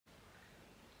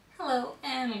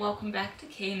and welcome back to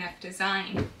KNF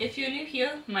Design. If you're new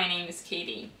here, my name is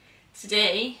Katie.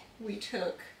 Today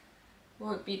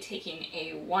we'll be taking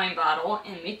a wine bottle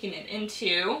and making it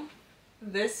into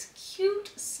this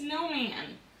cute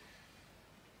snowman.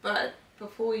 But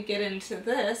before we get into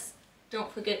this,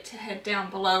 don't forget to head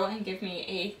down below and give me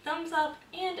a thumbs up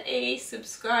and a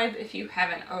subscribe if you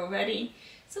haven't already,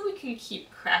 so we can keep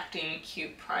crafting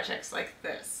cute projects like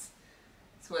this.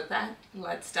 So with that,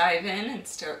 let's dive in and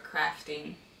start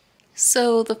crafting.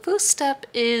 So the first step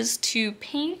is to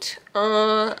paint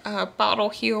a bottle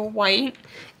here white.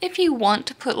 If you want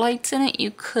to put lights in it,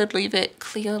 you could leave it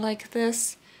clear like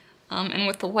this. And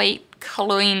with the white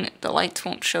coloring, the lights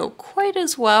won't show quite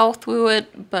as well through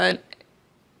it, but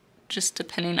just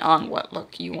depending on what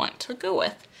look you want to go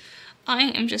with. I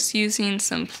am just using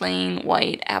some plain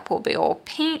white apple barrel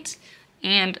paint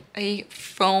and a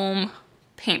foam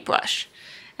paintbrush.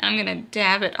 I'm going to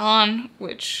dab it on,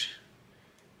 which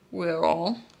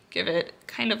will give it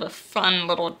kind of a fun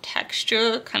little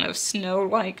texture, kind of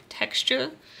snow-like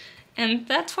texture. And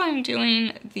that's why I'm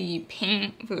doing the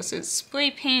paint versus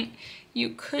spray paint.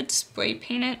 You could spray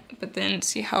paint it, but then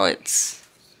see how it's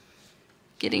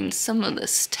getting some of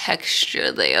this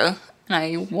texture there, and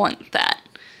I want that.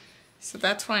 So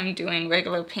that's why I'm doing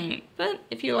regular paint. But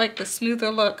if you like the smoother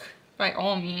look, by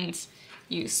all means,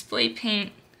 use spray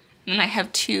paint. And I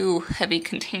have two heavy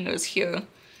containers here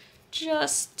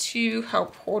just to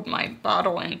help hold my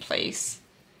bottle in place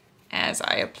as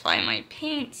I apply my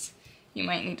paints. You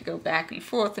might need to go back and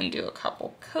forth and do a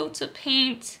couple coats of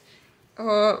paint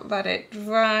or let it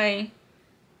dry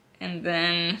and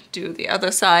then do the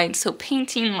other side. So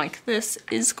painting like this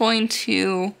is going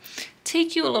to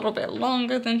take you a little bit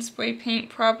longer than spray paint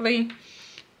probably,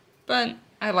 but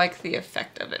I like the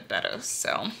effect of it better.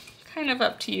 So kind of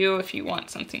up to you if you want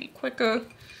something quicker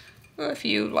or if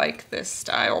you like this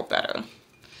style better.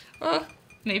 Or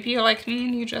maybe you're like me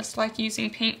and you just like using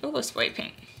paint over spray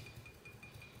paint.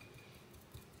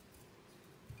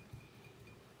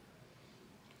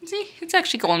 See, it's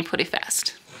actually going pretty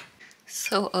fast.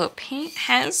 So our paint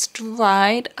has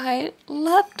dried. I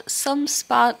left some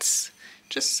spots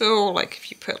just so like if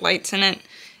you put lights in it,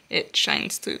 it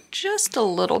shines through just a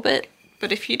little bit.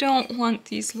 But if you don't want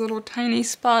these little tiny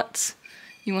spots,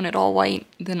 you want it all white,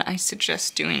 then I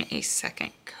suggest doing a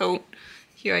second coat.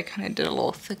 Here I kind of did a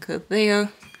little thicker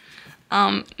there.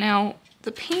 Now,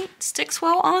 the paint sticks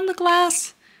well on the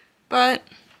glass, but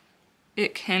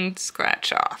it can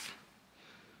scratch off.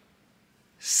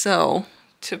 So,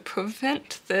 to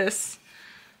prevent this,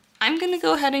 I'm going to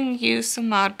go ahead and use some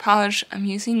Mod Podge. I'm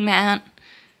using matte,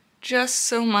 just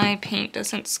so my paint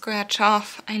doesn't scratch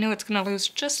off. I know it's going to lose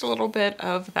just a little bit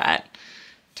of that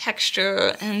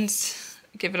texture and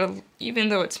give it a, even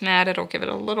though it's matte, it'll give it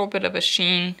a little bit of a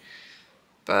sheen,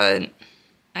 but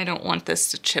I don't want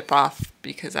this to chip off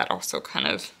because that also kind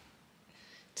of,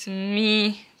 to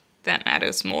me, that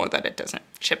matters more that it doesn't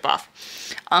chip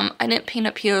off. I didn't paint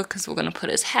up here because we're going to put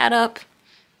his hat up.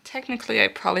 Technically, I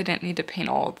probably didn't need to paint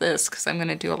all of this because I'm going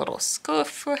to do a little scarf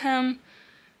for him.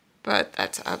 But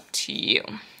that's up to you.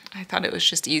 I thought it was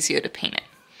just easier to paint it.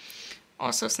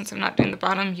 Also, since I'm not doing the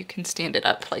bottom, you can stand it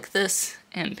up like this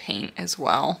and paint as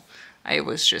well. I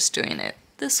was just doing it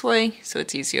this way, so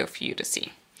it's easier for you to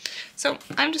see. So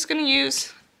I'm just going to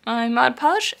use my Mod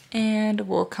Podge, and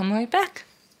we'll come right back.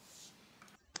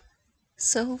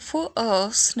 So for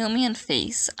our snowman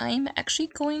face, I'm actually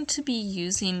going to be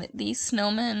using these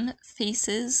snowman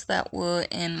faces that were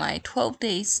in my 12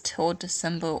 days till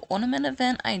December ornament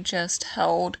event I just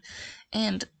held.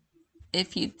 And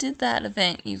if you did that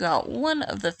event, you got one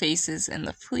of the faces in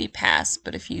the free pass,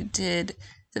 but if you did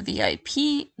the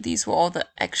VIP, these were all the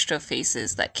extra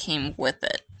faces that came with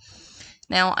it.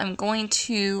 Now I'm going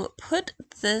to put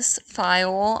this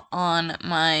file on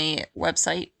my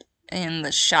website in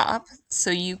the shop,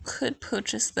 so you could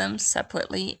purchase them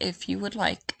separately if you would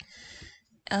like.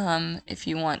 If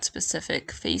you want specific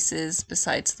faces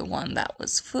besides the one that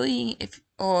was free,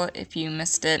 or if you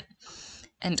missed it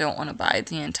and don't want to buy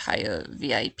the entire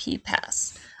VIP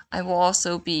pass. I will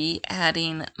also be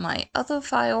adding my other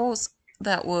files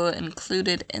that were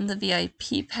included in the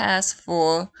VIP pass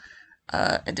for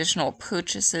additional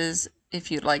purchases if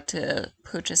you'd like to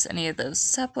purchase any of those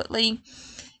separately,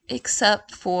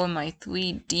 except for my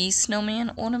 3D snowman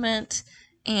ornament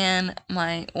and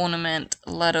my ornament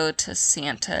letter to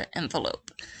Santa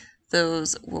envelope.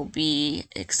 Those will be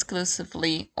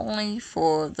exclusively only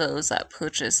for those that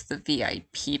purchase the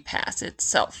VIP pass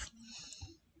itself.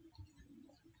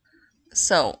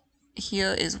 So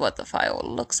here is what the file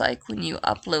looks like when you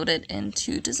upload it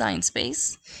into Design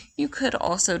Space. You could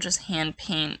also just hand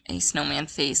paint a snowman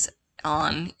face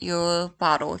on your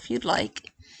bottle if you'd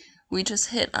like. We just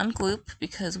hit ungroup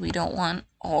because we don't want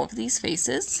all of these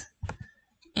faces.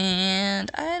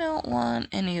 And I don't want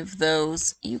any of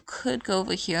those. You could go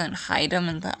over here and hide them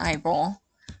in the eyeball,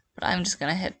 but I'm just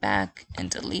going to hit back and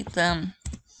delete them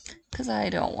because I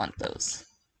don't want those.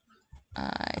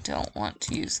 I don't want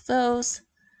to use those.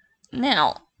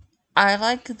 Now, I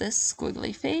like this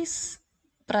squiggly face,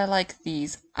 but I like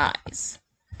these eyes.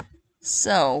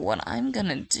 So what I'm going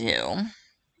to do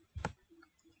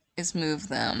is move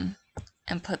them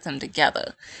and put them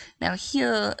together. Now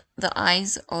here, the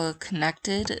eyes are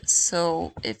connected,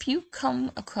 so if you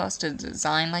come across a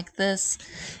design like this,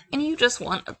 and you just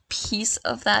want a piece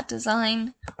of that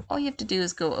design, all you have to do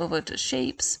is go over to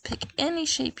shapes, pick any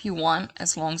shape you want,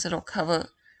 as long as it'll cover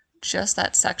just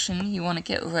that section you want to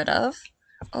get rid of,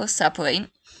 or separate,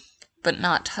 but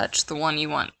not touch the one you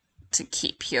want to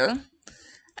keep here.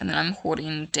 And then I'm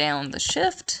holding down the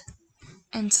shift,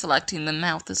 and selecting the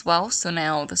mouth as well, so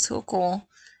now the circle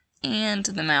and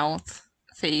the mouth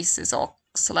face is all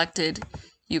selected.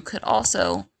 You could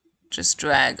also just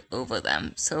drag over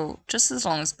them, so just as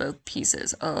long as both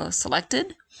pieces are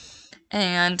selected,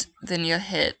 and then you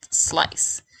hit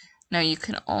slice. Now you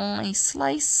can only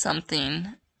slice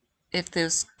something if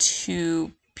there's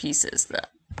two pieces there.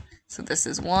 So this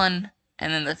is one,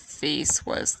 and then the face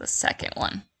was the second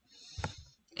one.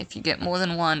 If you get more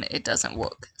than one, it doesn't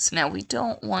work. So now we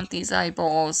don't want these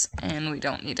eyeballs, and we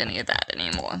don't need any of that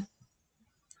anymore.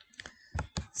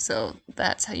 So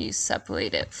that's how you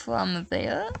separate it from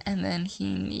there, and then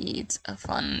he needs a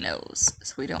fun nose.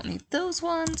 So we don't need those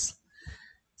ones.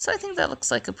 So I think that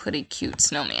looks like a pretty cute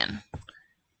snowman.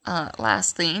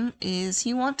 Last thing is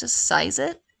you want to size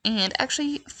it, and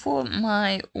actually for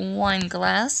my wine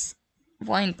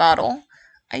bottle,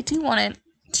 I do want it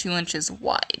 2 inches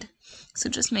wide. So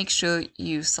just make sure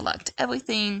you select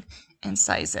everything and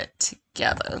size it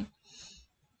together.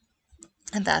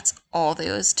 And that's all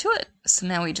there is to it. So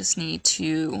now we just need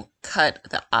to cut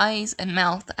the eyes and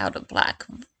mouth out of black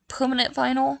permanent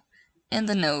vinyl and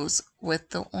the nose with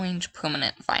the orange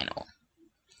permanent vinyl.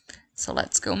 So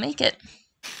let's go make it.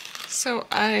 So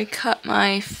I cut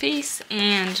my face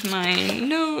and my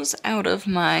nose out of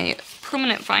my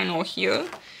permanent vinyl here.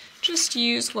 Just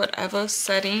use whatever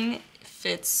setting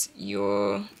fits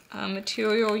your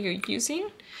material you're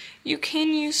using. You can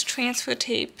use transfer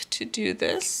tape to do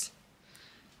this,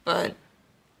 but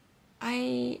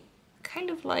I kind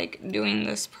of like doing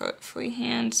this part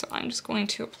freehand, so I'm just going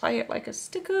to apply it like a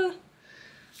sticker,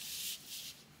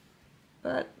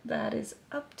 but that is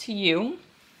up to you.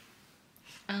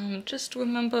 Just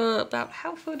remember about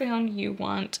how far down you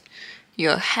want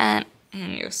your hat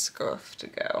and your scarf to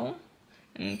go,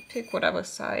 and pick whatever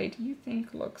side you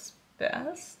think looks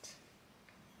best.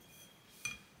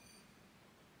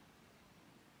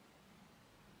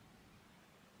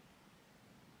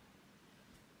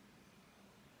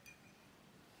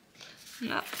 I'm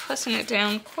not pressing it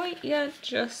down quite yet,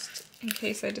 just in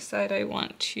case I decide I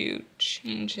want to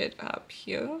change it up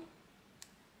here.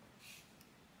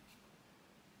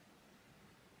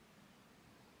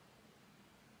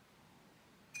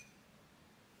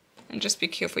 And just be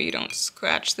careful you don't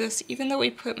scratch this. Even though we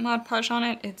put Mod Podge on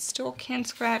it, it still can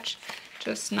scratch,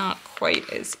 just not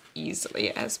quite as easily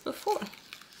as before.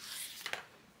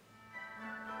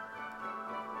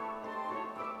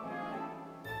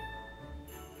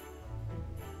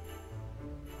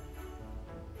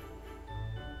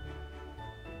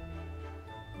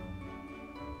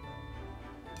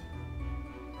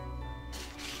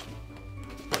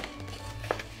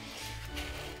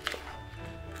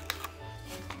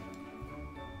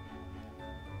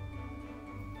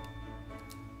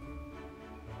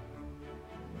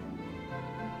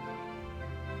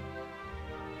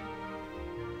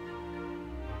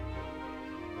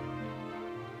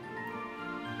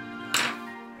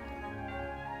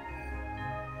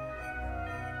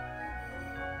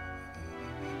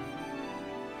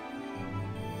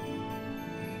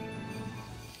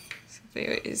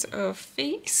 There is our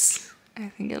face. I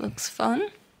think it looks fun.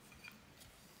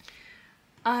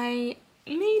 I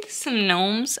made some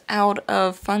gnomes out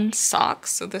of fun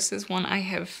socks, so this is one I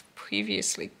have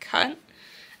previously cut.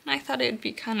 And I thought it'd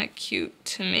be kind of cute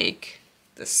to make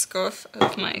the scarf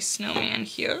of my snowman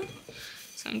here.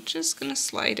 So I'm just going to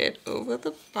slide it over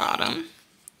the bottom.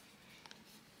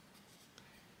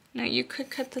 Now you could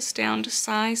cut this down to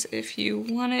size if you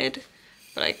wanted,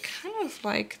 but I kind of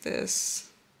like this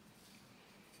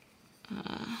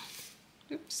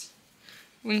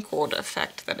wrinkled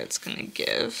effect that it's going to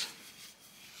give.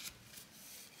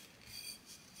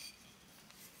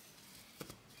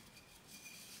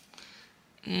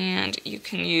 And you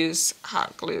can use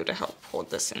hot glue to help hold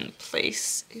this in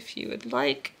place if you would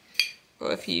like,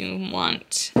 or if you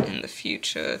want in the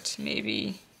future to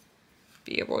maybe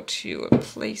be able to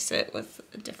replace it with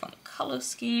a different color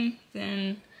scheme,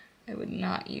 then I would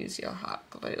not use your hot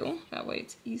glue. That way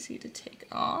it's easy to take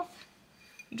off.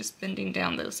 I'm just bending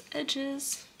down those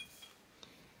edges.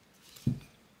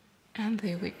 And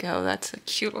there we go, that's a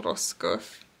cute little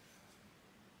scarf.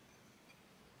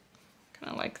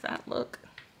 Kind of like that look.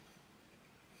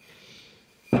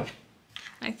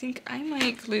 I think I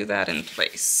might glue that in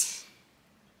place.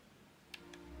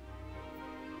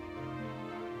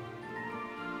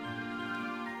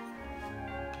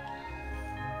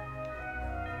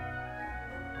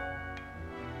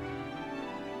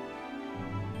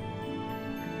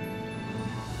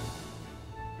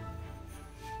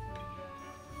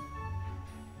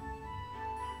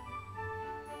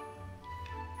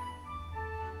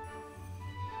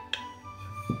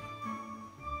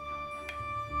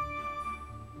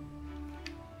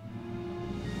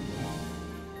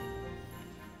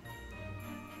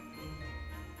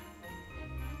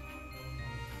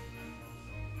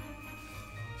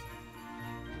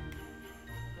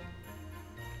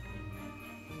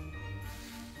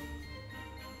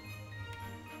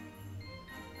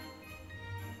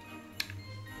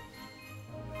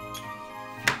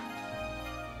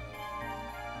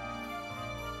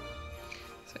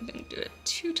 So I didn't do it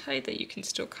too tight that you can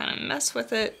still kind of mess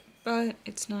with it, but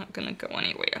it's not gonna go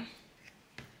anywhere.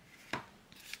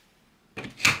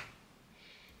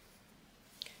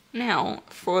 Now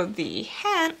for the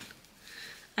hat,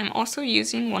 I'm also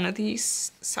using one of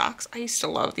these socks. I used to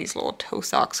love these little toe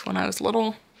socks when I was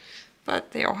little,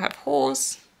 but they all have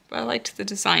holes, but I liked the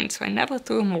design, so I never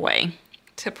threw them away.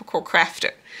 Typical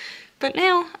crafter. But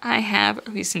now I have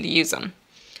a reason to use them.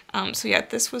 So yeah,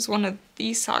 this was one of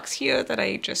these socks here that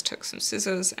I just took some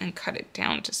scissors and cut it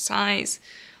down to size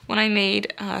when I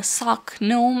made sock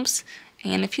gnomes.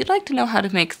 And if you'd like to know how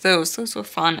to make those were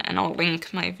fun, and I'll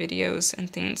link my videos and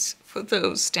things for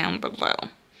those down below.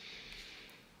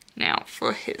 Now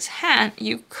for his hat,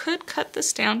 you could cut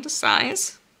this down to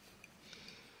size.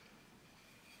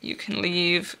 You can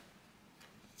leave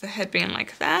the headband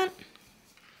like that,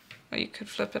 or you could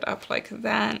flip it up like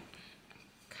that.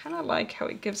 Kind of like how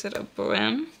it gives it a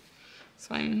brim,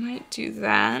 so I might do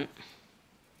that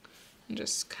and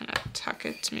just kind of tuck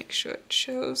it to make sure it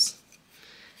shows.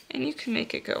 And you can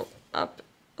make it go up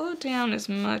or down as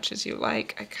much as you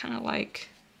like. I kind of like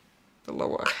the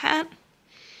lower hat,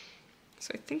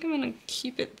 so I think I'm going to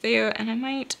keep it there, and I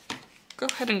might go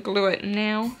ahead and glue it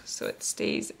now so it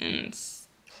stays in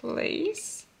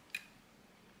place,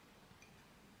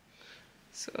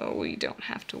 so we don't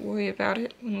have to worry about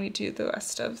it when we do the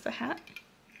rest of the hat.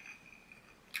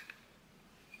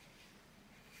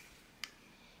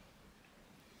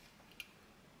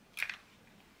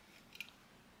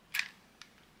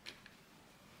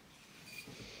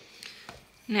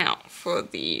 Now for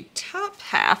the top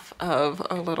half of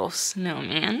a little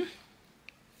snowman,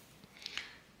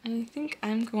 I think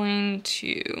I'm going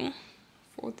to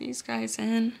fold these guys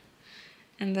in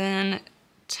and then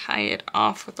tie it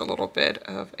off with a little bit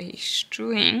of a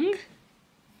string.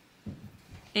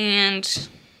 And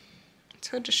it's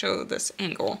hard to show this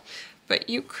angle, but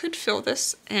you could fill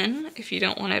this in if you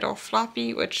don't want it all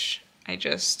floppy, which I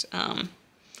just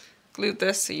glued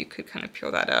this, so you could kind of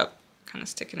peel that up, kind of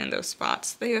stick it in those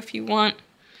spots there if you want.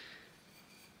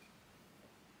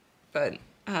 But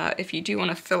if you do want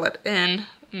to fill it in,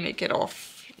 make it all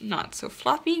not so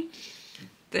floppy,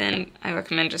 then I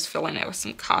recommend just filling it with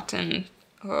some cotton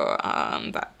or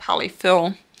that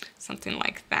polyfill, something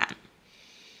like that.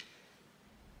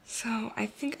 So I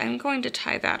think I'm going to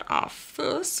tie that off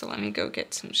first, so let me go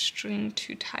get some string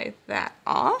to tie that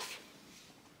off.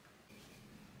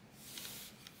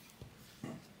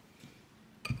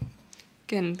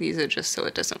 Again, these are just so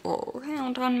it doesn't roll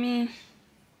around on me.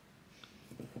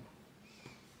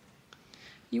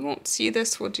 You won't see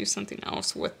this, we'll do something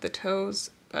else with the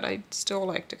toes, but I'd still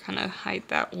like to kind of hide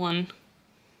that one.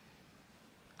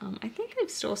 I think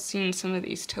I've still seen some of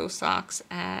these toe socks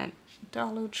at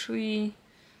Dollar Tree.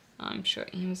 I'm sure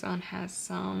Amazon has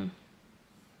some.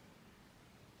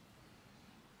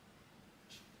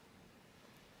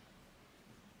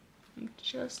 I'm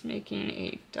just making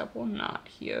a double knot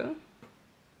here.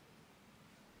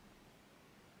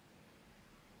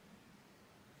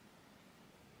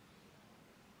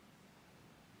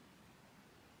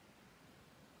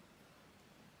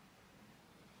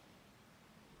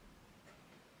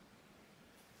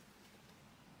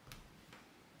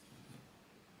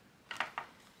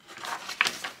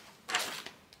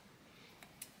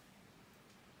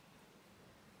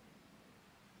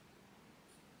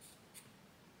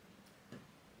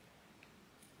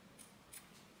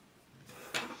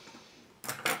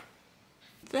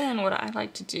 then what I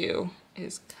like to do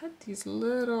is cut these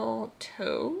little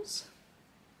toes.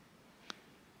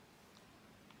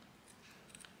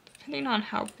 Depending on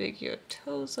how big your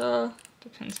toes are,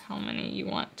 depends how many you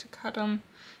want to cut them.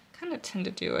 Kind of tend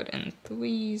to do it in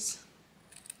threes.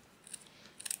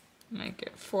 Might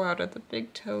get 4 out of the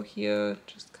big toe here,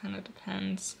 just kind of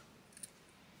depends.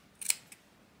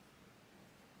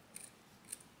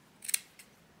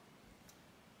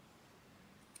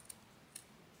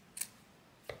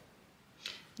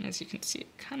 And as you can see,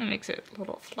 it kind of makes it a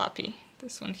little floppy.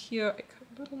 This one here, I cut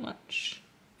a little much.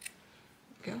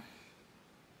 There we go.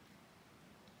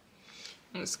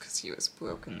 It was because he was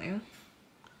broken there.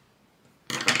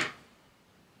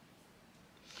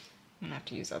 I'm gonna have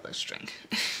to use other string.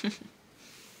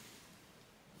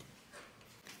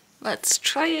 Let's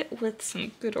try it with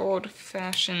some good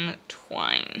old-fashioned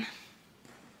twine.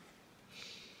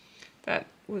 That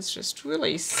was just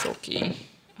really silky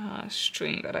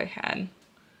string that I had.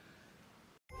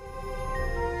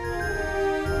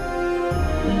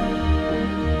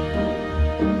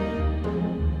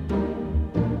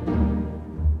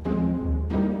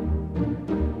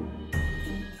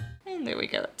 And there we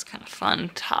go, that's kind of fun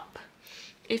top.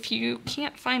 If you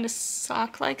can't find a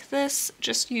sock like this,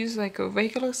 just use like a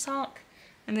regular sock,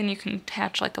 and then you can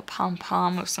attach like a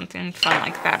pom-pom or something fun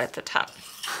like that at the top.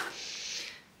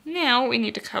 Now we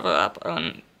need to cover up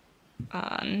on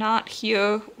knot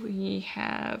here. We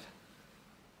have,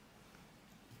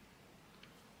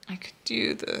 I could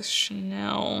do the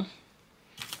Chanel,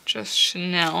 just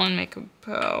Chanel and make a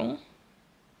bow.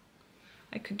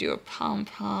 I could do a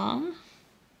pom-pom.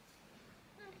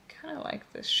 I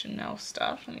like this Chanel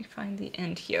stuff. Let me find the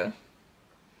end here.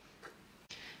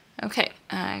 Okay,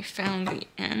 I found the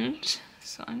end.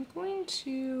 So I'm going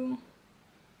to,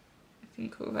 I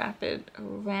think, wrap it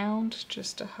around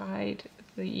just to hide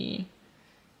the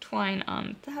twine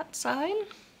on that side.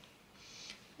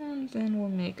 And then we'll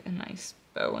make a nice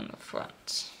bow in the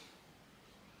front.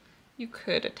 You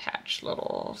could attach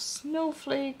little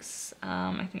snowflakes.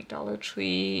 I think Dollar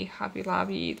Tree, Hobby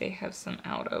Lobby, they have some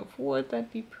out of wood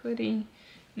that'd be pretty.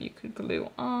 You could glue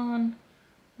on,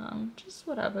 just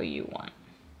whatever you want.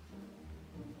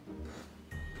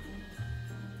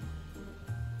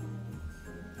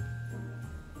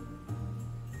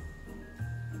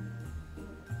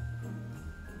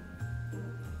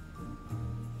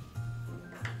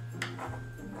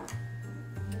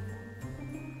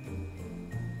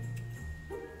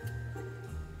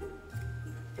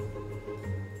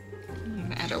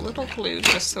 Add a little glue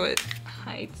just so it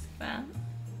hides that.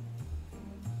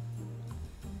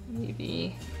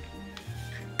 Maybe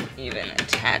even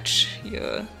attach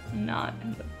your knot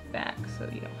in the back so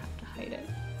you don't have to hide it.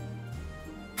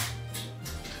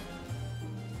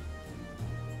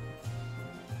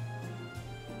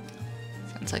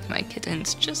 Sounds like my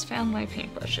kittens just found my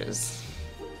paintbrushes.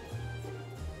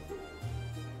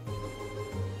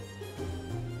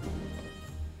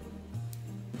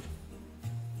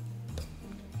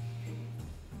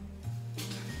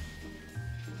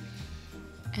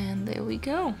 And there we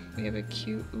go. We have a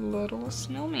cute little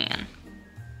snowman.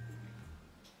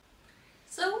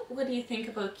 So, what do you think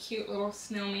of a cute little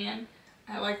snowman?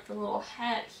 I like the little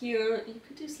hat here. You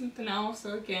could do something else.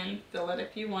 So again, fill it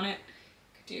if you want it.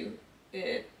 You could do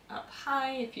it up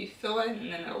high if you fill it,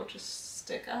 and then it'll just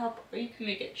stick up. Or you can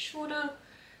make it shorter.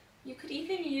 You could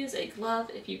even use a glove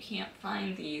if you can't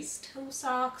find these toe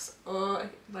socks. Or,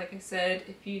 like I said,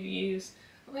 if you use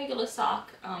regular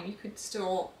sock, you could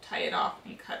still tie it off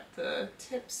and cut the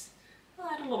tips.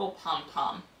 Add a little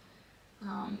pom-pom.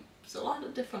 So a lot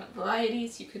of different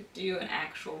varieties. You could do an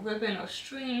actual ribbon or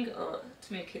string or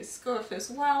to make his scarf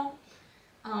as well.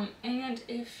 And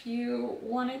if you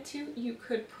wanted to, you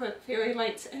could put fairy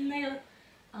lights in there.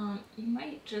 You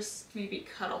might just maybe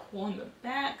cut a hole in the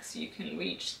back so you can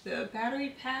reach the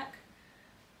battery pack.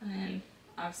 And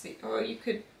obviously, or you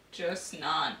could just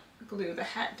not glue the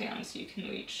hat down so you can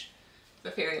reach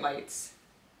the fairy lights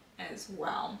as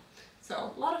well.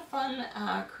 So a lot of fun,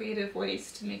 creative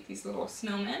ways to make these little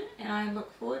snowmen, and I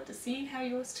look forward to seeing how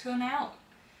yours turn out.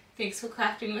 Thanks for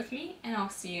crafting with me, and I'll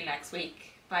see you next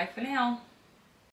week. Bye for now.